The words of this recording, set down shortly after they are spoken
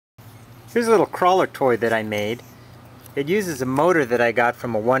Here's a little crawler toy that I made. It uses a motor that I got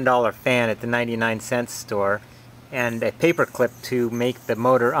from a $1 fan at the 99-cent store and a paper clip to make the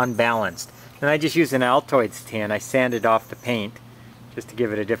motor unbalanced. And I just used an Altoids tin. I sanded off the paint just to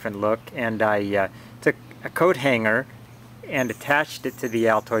give it a different look, and I took a coat hanger and attached it to the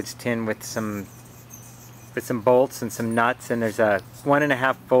Altoids tin with some bolts and some nuts, and there's a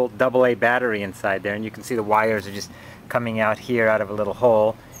 1.5 volt AA battery inside there, and you can see the wires are just coming out here out of a little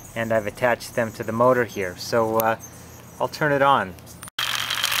hole, and I've attached them to the motor here. So I'll turn it on.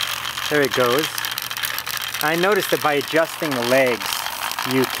 There it goes. I noticed that by adjusting the legs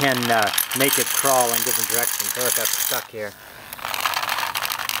you can make it crawl in different directions. Oh, it got stuck here.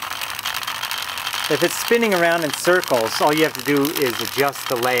 If it's spinning around in circles, all you have to do is adjust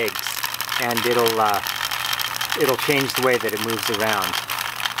the legs and it'll change the way that it moves around.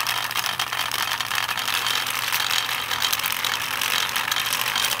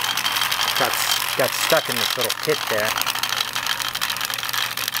 Got stuck in this little pit there.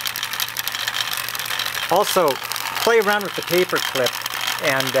 Also, play around with the paper clip,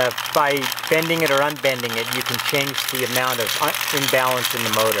 and by bending it or unbending it, you can change the amount of imbalance in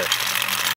the motor.